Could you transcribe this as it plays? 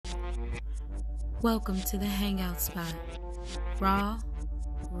Welcome to the Hangout Spot. Raw,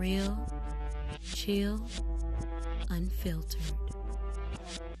 real, chill, unfiltered.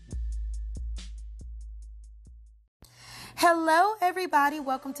 Hello everybody,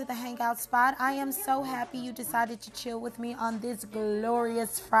 welcome to the Hangout Spot. I am so happy you decided to chill with me on this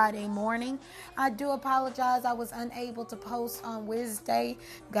glorious Friday morning. I do apologize, I was unable to post on Wednesday.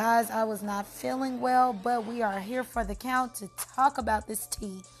 Guys, I was not feeling well, but we are here for the count to talk about this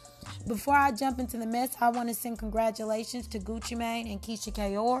tea. Before I jump into the mess, I want to send congratulations to Gucci Mane and Keisha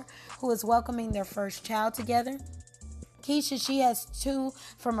Kayor, who is welcoming their first child together. Keisha, she has 2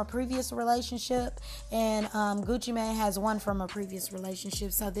 from a previous relationship, and Gucci Mane has 1 from a previous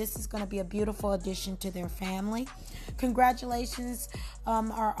relationship. So this is going to be a beautiful addition to their family. Congratulations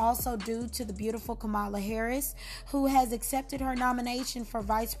are also due to the beautiful Kamala Harris, who has accepted her nomination for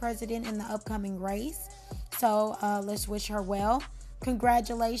vice president in the upcoming race. So let's wish her well.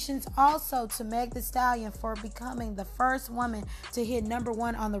 Congratulations also to Meg Thee Stallion for becoming the first woman to hit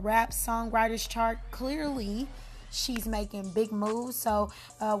 #1 on the rap songwriters chart. Clearly, she's making big moves, so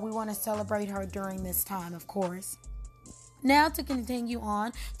we want to celebrate her during this time, of course. Now to continue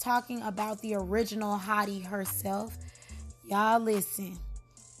on, talking about the original hottie herself. Y'all listen,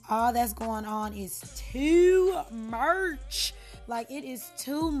 all that's going on is too much. Like, it is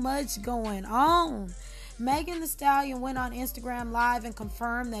too much going on. Megan Thee Stallion went on Instagram Live and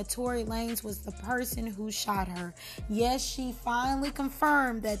confirmed that Tory Lanez was the person who shot her. Yes, she finally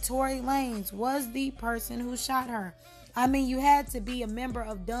confirmed that Tory Lanez was the person who shot her. I mean, you had to be a member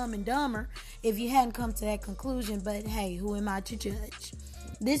of Dumb and Dumber if you hadn't come to that conclusion, but hey, who am I to judge?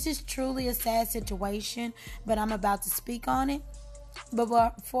 This is truly a sad situation, but I'm about to speak on it. But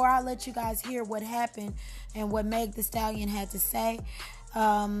before I let you guys hear what happened and what Meg Thee Stallion had to say,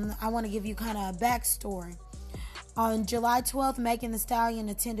 I want to give you kind of a backstory. On July 12th, Megan Thee Stallion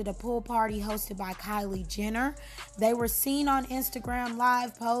attended a pool party hosted by Kylie Jenner. They were seen on Instagram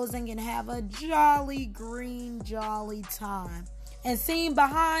Live posing and have a jolly time. And seen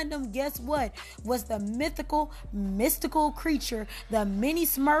behind them, guess what? Was the mystical creature, the mini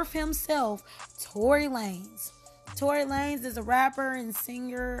smurf himself, Tory Lanez. Tory Lanez is a rapper and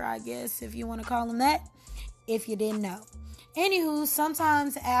singer, I guess, if you want to call him that, if you didn't know. Anywho,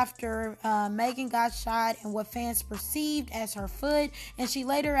 sometimes after Megan got shot in what fans perceived as her foot, and she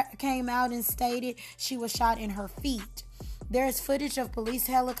later came out and stated she was shot in her feet. There is footage of police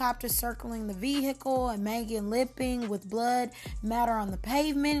helicopters circling the vehicle and Megan limping with blood matter on the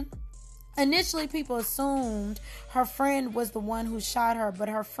pavement. Initially, people assumed her friend was the one who shot her, but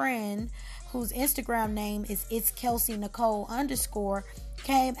her friend, whose Instagram name is It's Kelsey Nicole _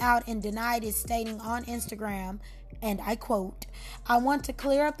 came out and denied it, stating on Instagram, and I quote, "I want to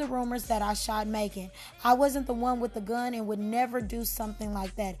clear up the rumors that I shot Megan. I wasn't the one with the gun and would never do something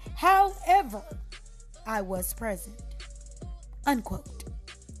like that. However, I was present." Unquote.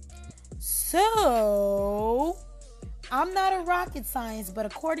 So, I'm not a rocket science, but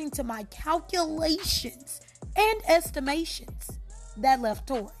according to my calculations and estimations, that left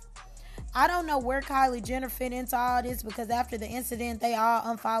Tory. I don't know where Kylie Jenner fit into all this, because after the incident, they all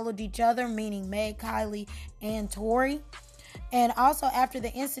unfollowed each other, meaning Meg, Kylie, and Tory. And also after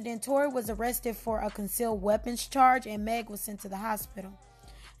the incident, Tory was arrested for a concealed weapons charge and Meg was sent to the hospital.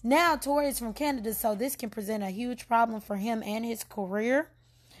 Now, Tory is from Canada, so this can present a huge problem for him and his career.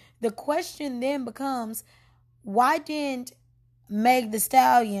 The question then becomes, why didn't Meg Thee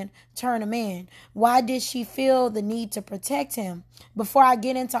Stallion turn him in? Why did she feel the need to protect him? Before I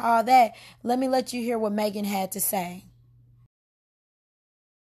get into all that, let me let you hear what Megan had to say.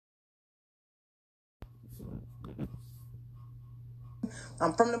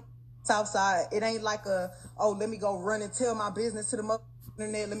 I'm from the South Side. It ain't like let me go run and tell my business to the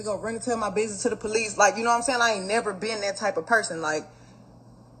internet. Let me go run and tell my business to the police. Like, you know what I'm saying? I ain't never been that type of person. Like,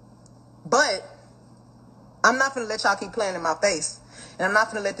 but I'm not going to let y'all keep playing in my face. And I'm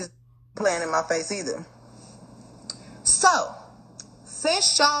not going to let this playing in my face either. So,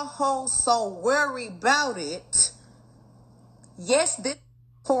 since y'all hoes so worried about it, yes, this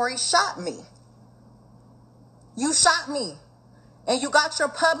Tory shot me. You shot me. And you got your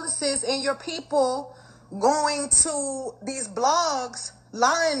publicists and your people going to these blogs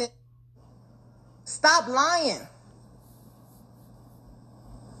lying. Stop lying.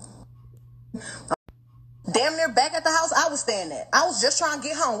 Damn near back at the house I was staying at. I was just trying to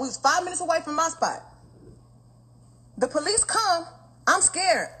get home. We was 5 minutes away from my spot. The police come. I'm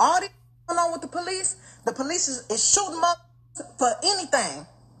scared. All this going on with the police is shooting them up for anything.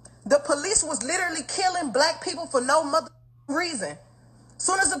 The police was literally killing black people for no mother reason.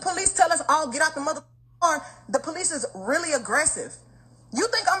 Soon as the police tell us all get out the mother car, the police is really aggressive. You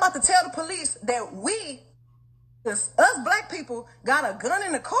think I'm about to tell the police that us black people, got a gun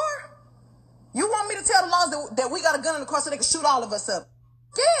in the car? You want me to tell the laws that we got a gun in the car so they can shoot all of us up?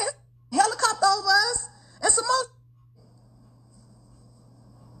 Yes. Helicopter over us and some more.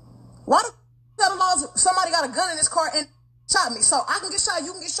 Why do tell the laws somebody got a gun in this car and shot me? So I can get shot,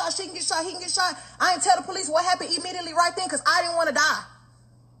 you can get shot, she can get shot, he can get shot. I ain't tell the police what happened immediately right then because I didn't want to die.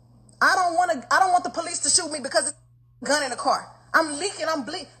 I don't want the police to shoot me because it's a gun in the car. I'm leaking, I'm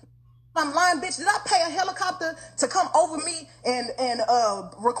bleeding. I'm lying, bitch. Did I pay a helicopter to come over me and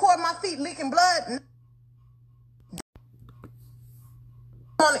record my feet leaking blood?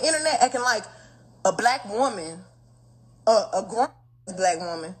 On the internet acting like a black woman, a grown black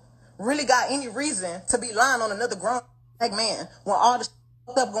woman, really got any reason to be lying on another grown black man when all the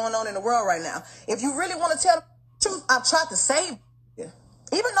stuff going on in the world right now. If you really want to tell the truth, I tried to save you.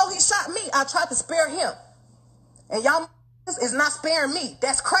 Even though he shot me, I tried to spare him. And y'all is not sparing me.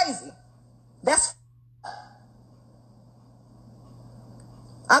 That's crazy.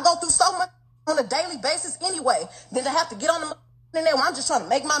 I go through so much on a daily basis anyway, then to have to get on the internet when I'm just trying to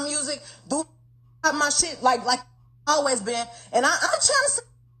make my music, do my shit like always been. And I'm trying to say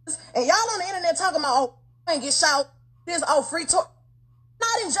this, and y'all on the internet talking about, oh, I ain't get shot, this, oh, free tour.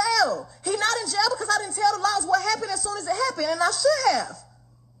 Not in jail. He not in jail because I didn't tell the laws what happened as soon as it happened, and I should have.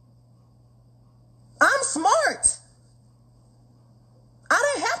 I'm smart.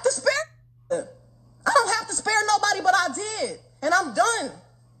 I didn't have to spare. I don't have to spare nobody, but I did. And I'm done.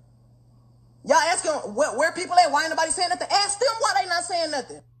 Y'all asking where people at? Why ain't nobody saying nothing? Ask them why they not saying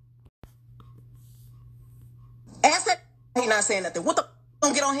nothing. Ask that he not saying nothing. What the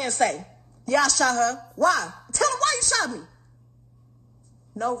gonna get on here and say? Yeah, I shot her. Why? Tell them why you shot me.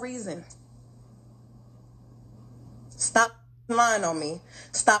 No reason. Stop lying on me.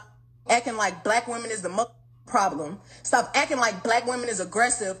 Stop acting like black women is the problem. Stop acting like black women is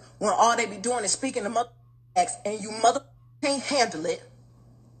aggressive when all they be doing is speaking to mother facts and you mother can't handle it.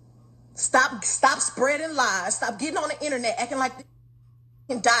 Stop spreading lies. Stop getting on the internet acting like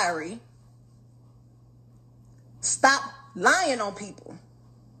the diary. Stop lying on people.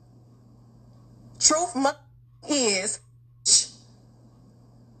 Truth is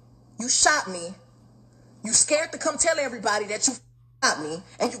you shot me. You scared to come tell everybody that you shot me,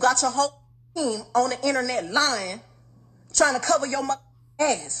 and you got your whole team on the internet lying, trying to cover your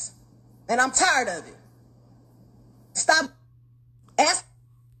ass. And I'm tired of it. Stop.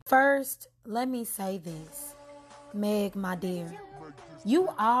 First, let me say this. Meg, my dear, you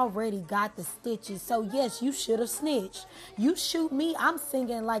already got the stitches, so yes, you should have snitched. You shoot me, I'm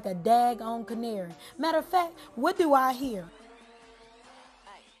singing like a daggone canary. Matter of fact, what do I hear?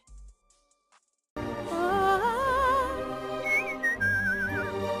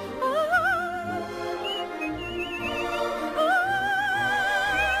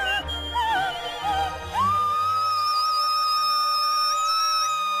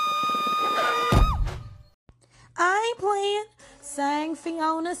 I ain't playing. Sang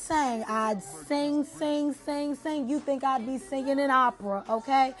Fiona sang. I'd sing. You think I'd be singing an opera,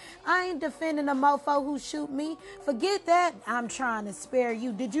 okay? I ain't defending a mofo who shoot me. Forget that. I'm trying to spare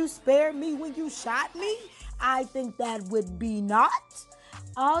you. Did you spare me when you shot me? I think that would be not.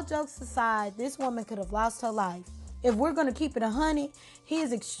 All jokes aside, this woman could have lost her life. If we're going to keep it 100,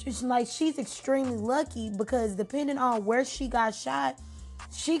 she's extremely lucky because depending on where she got shot,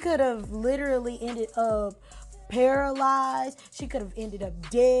 she could have literally ended up paralyzed. She could have ended up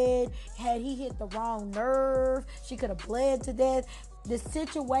dead. Had he hit the wrong nerve, she could have bled to death. The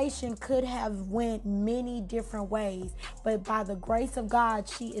situation could have went many different ways, but by the grace of God,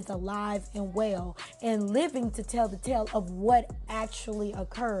 she is alive and well and living to tell the tale of what actually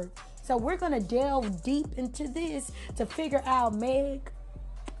occurred. So we're going to delve deep into this to figure out, Meg,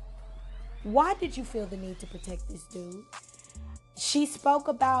 why did you feel the need to protect this dude? She spoke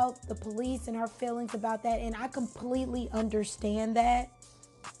about the police and her feelings about that, and I completely understand that.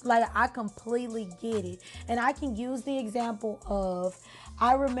 Like, I completely get it. And I can use the example of,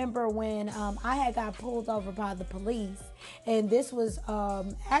 I remember when I had got pulled over by the police, and this was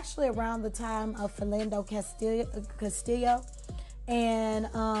actually around the time of Philando Castillo, and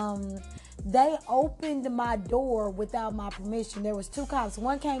they opened my door without my permission. There was two cops.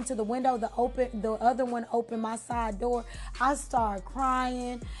 One came to the window, the other one opened my side door. I started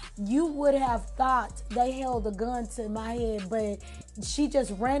crying. You would have thought they held a gun to my head, but she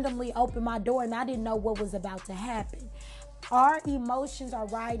just randomly opened my door and I didn't know what was about to happen. Our emotions are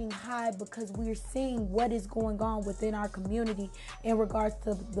riding high because we're seeing what is going on within our community in regards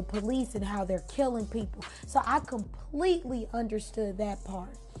to the police and how they're killing people. So I completely understood that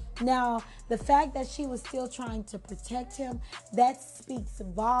part. Now, the fact that she was still trying to protect him, that speaks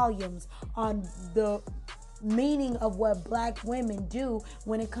volumes on the meaning of what black women do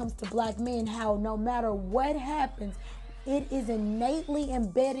when it comes to black men. How no matter what happens, it is innately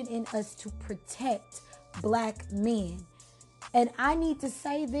embedded in us to protect black men. And I need to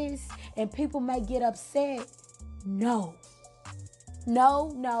say this, and people may get upset. No.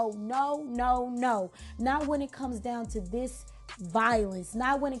 No, no, no, no, no. Not when it comes down to this violence.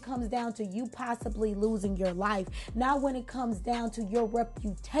 Not when it comes down to you possibly losing your life. Not when it comes down to your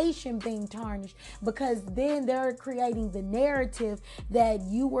reputation being tarnished. Because then they're creating the narrative that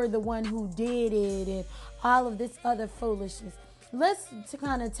you were the one who did it and all of this other foolishness. Let's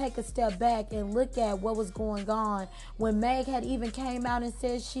kind of take a step back and look at what was going on when Meg had even came out and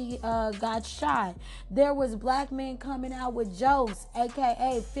said she got shot. There was black men coming out with jokes,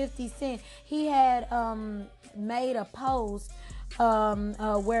 aka 50 Cent. He had made a post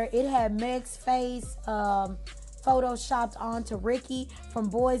where it had Meg's face photoshopped onto Ricky from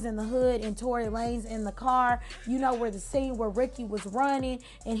Boys in the Hood and Tory Lanez in the car. You know, where the scene where Ricky was running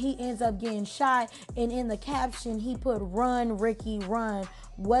and he ends up getting shot. And in the caption, he put, "Run, Ricky, run.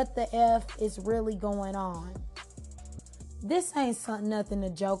 What the F is really going on?" This ain't nothing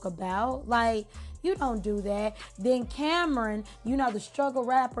to joke about. Like, you don't do that. Then Cameron, you know, the struggle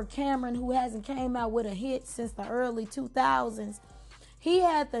rapper Cameron, who hasn't came out with a hit since the early 2000s, he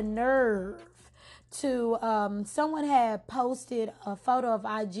had the nerve to someone had posted a photo of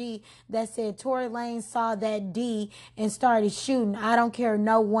IG that said Tory Lanez saw that D and started shooting. I don't care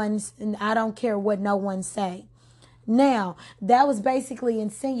what no one say. Now, that was basically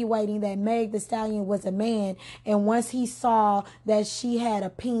insinuating that Meg Thee Stallion was a man, and once he saw that she had a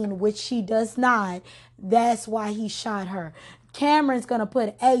peen, which she does not, that's why he shot her. Cameron's gonna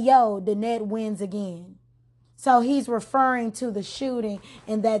put, "Hey yo, the net wins again." So he's referring to the shooting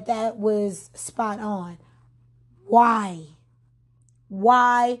and that was spot on. Why?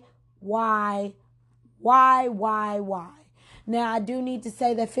 Why? Now, I do need to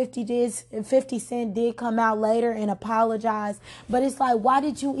say that 50 Cent did come out later and apologize. But it's like, why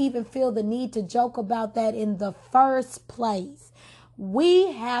did you even feel the need to joke about that in the first place?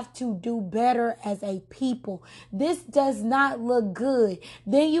 We have to do better as a people. This does not look good.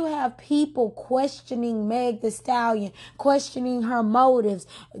 Then you have people questioning Meg Thee Stallion, questioning her motives.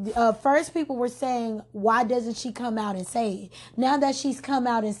 First, people were saying, why doesn't she come out and say it? Now that she's come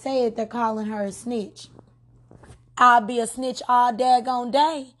out and say it, they're calling her a snitch. I'll be a snitch all daggone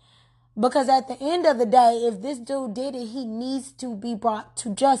day. Because at the end of the day, if this dude did it, he needs to be brought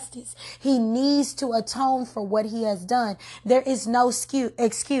to justice. He needs to atone for what he has done. There is no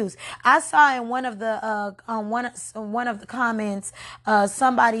excuse. I saw in one of the on one of the comments,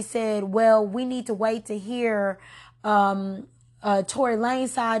 somebody said, "Well, we need to wait to hear Tory Lanez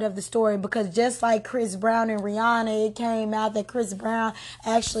side of the story, because just like Chris Brown and Rihanna, it came out that Rihanna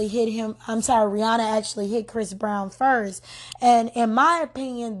actually hit Chris Brown first. And in my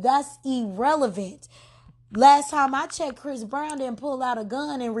opinion, that's irrelevant. Last time I checked, Chris Brown didn't pull out a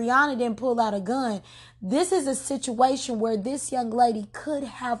gun and Rihanna didn't pull out a gun. This is a situation where this young lady could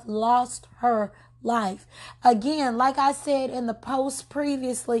have lost her life. Again, like I said in the post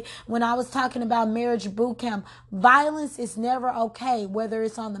previously when I was talking about marriage boot camp, violence is never okay, whether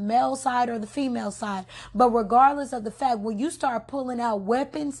it's on the male side or the female side. But regardless of the fact, when you start pulling out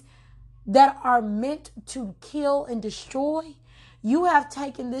weapons that are meant to kill and destroy, you have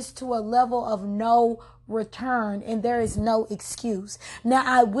taken this to a level of no return, and there is no excuse. Now,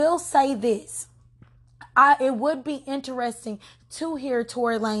 I will say this. It would be interesting to hear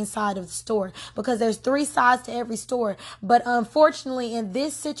Tory Lanez's side of the story, because there's 3 sides to every story. But unfortunately, in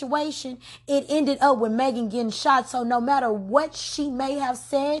this situation, it ended up with Megan getting shot. So no matter what she may have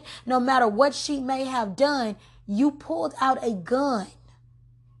said, no matter what she may have done, you pulled out a gun.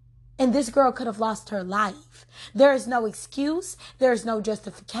 And this girl could have lost her life. There is no excuse. There is no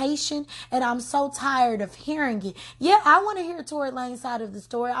justification. And I'm so tired of hearing it. Yeah, I want to hear Tory Lanez's side of the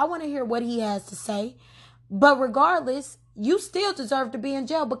story. I want to hear what he has to say. But regardless, you still deserve to be in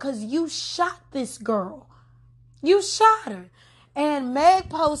jail because you shot this girl. You shot her. And Meg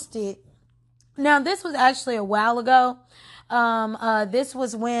posted. Now, this was actually a while ago. This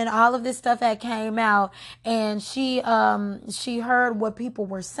was when all of this stuff had came out, and she heard what people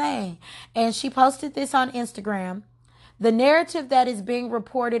were saying, and she posted this on Instagram. The narrative that is being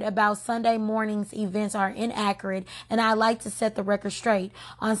reported about Sunday morning's events are inaccurate, and I like to set the record straight.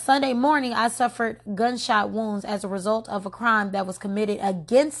 On Sunday morning, I suffered gunshot wounds as a result of a crime that was committed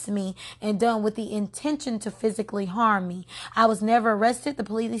against me and done with the intention to physically harm me. I was never arrested. The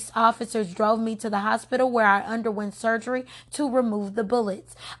police officers drove me to the hospital where I underwent surgery to remove the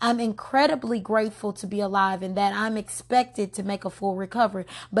bullets. I'm incredibly grateful to be alive and that I'm expected to make a full recovery,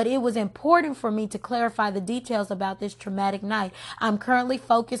 but it was important for me to clarify the details about this traumatic night. I'm currently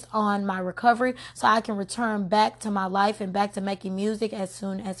focused on my recovery so I can return back to my life and back to making music as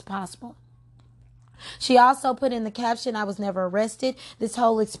soon as possible. She also put in the caption, I was never arrested. This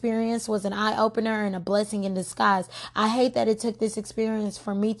whole experience was an eye-opener and a blessing in disguise. I hate that it took this experience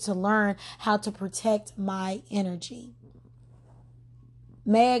for me to learn how to protect my energy.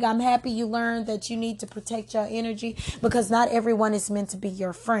 Meg, I'm happy you learned that you need to protect your energy because not everyone is meant to be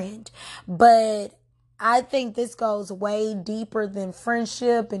your friend. But I think this goes way deeper than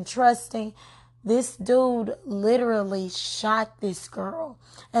friendship and trusting. This dude literally shot this girl.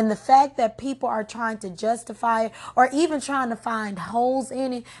 And the fact that people are trying to justify it or even trying to find holes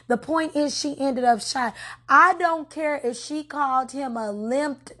in it, the point is she ended up shot. I don't care if she called him a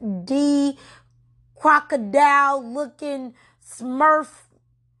limped D, crocodile looking smurf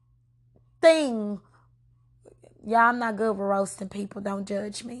thing. Yeah, I'm not good with roasting people. Don't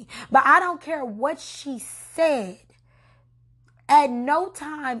judge me. But I don't care what she said. At no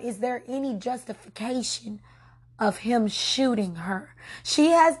time is there any justification of him shooting her. She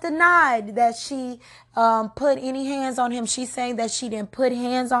has denied that she put any hands on him. She's saying that she didn't put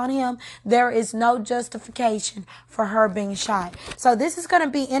hands on him. There is no justification for her being shot. So this is going to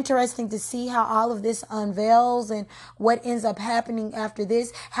be interesting to see how all of this unveils and what ends up happening after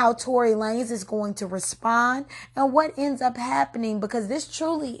this, how Tory Lanez is going to respond and what ends up happening, because this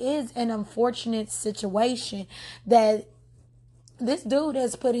truly is an unfortunate situation that this dude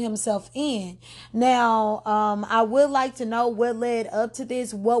has put himself in. Now, I would like to know what led up to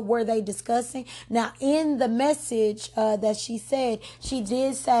this. What were they discussing? Now, in the message that she said, she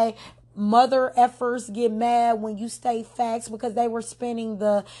did say, mother effers get mad when you state facts, because they were spinning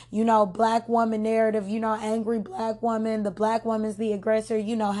the, black woman narrative, angry black woman, the black woman's the aggressor,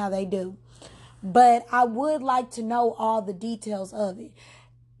 you know how they do. But I would like to know all the details of it.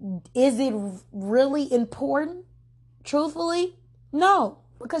 Is it really important? Truthfully? No,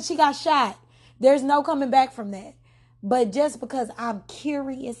 because she got shot. There's no coming back from that. But just because I'm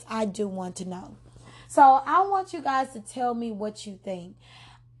curious, I do want to know. So I want you guys to tell me what you think.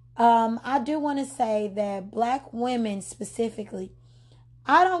 I do want to say that black women specifically,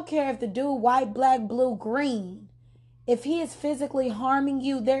 I don't care if the dude white, black, blue, green, if he is physically harming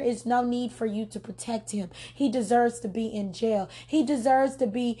you, there is no need for you to protect him. He deserves to be in jail. He deserves to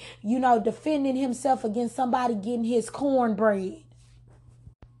be, defending himself against somebody getting his cornbread.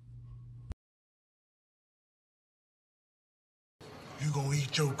 You gonna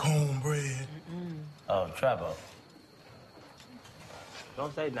eat your cornbread? Oh, Trevor.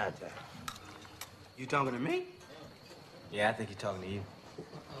 Don't say nothing. You talking to me? Yeah, I think he's talking to you.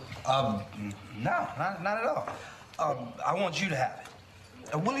 No, not at all. I want you to have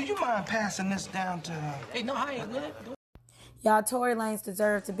it. Willie, you mind passing this down to... Hey, no, I ain't good. Y'all, Tory Lanez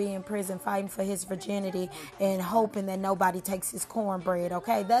deserves to be in prison fighting for his virginity and hoping that nobody takes his cornbread,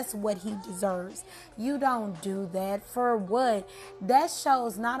 okay? That's what he deserves. You don't do that. For what? That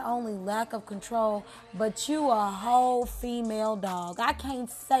shows not only lack of control, but you a whole female dog. I can't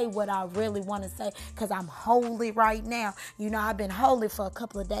say what I really want to say because I'm holy right now. I've been holy for a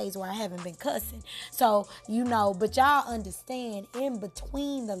couple of days where I haven't been cussing. So, but y'all understand in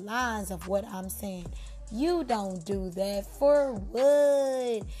between the lines of what I'm saying. You don't do that. For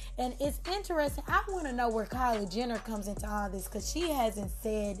what? And it's interesting. I want to know where Kylie Jenner comes into all this, because she hasn't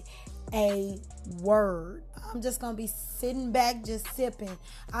said a word. I'm just going to be sitting back just sipping.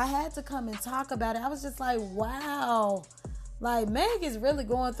 I had to come and talk about it. I was just like, wow. Like, Meg is really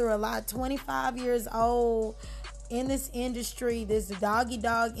going through a lot. 25 years old in this industry, this doggy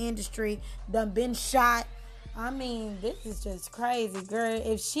dog industry, done been shot. I mean, this is just crazy, girl.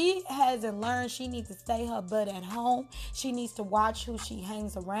 If she hasn't learned, she needs to stay her butt at home. She needs to watch who she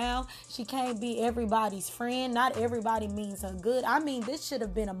hangs around. She can't be everybody's friend. Not everybody means her good. I mean, this should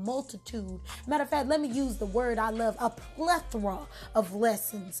have been a multitude. Matter of fact, let me use the word I love, a plethora of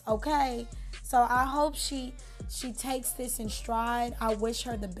lessons, okay? So I hope she takes this in stride. I wish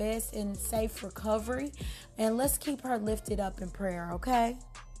her the best and safe recovery. And let's keep her lifted up in prayer, okay?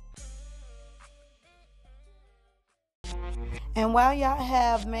 And while y'all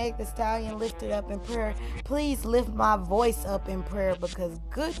have Meg Thee Stallion lifted up in prayer, please lift my voice up in prayer, because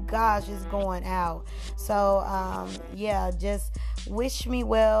good gosh, it's going out. So, yeah, just wish me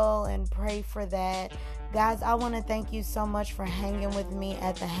well and pray for that. Guys, I want to thank you so much for hanging with me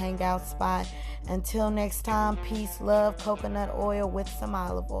at the Hangout Spot. Until next time, peace, love, coconut oil with some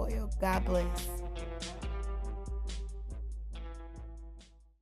olive oil. God bless.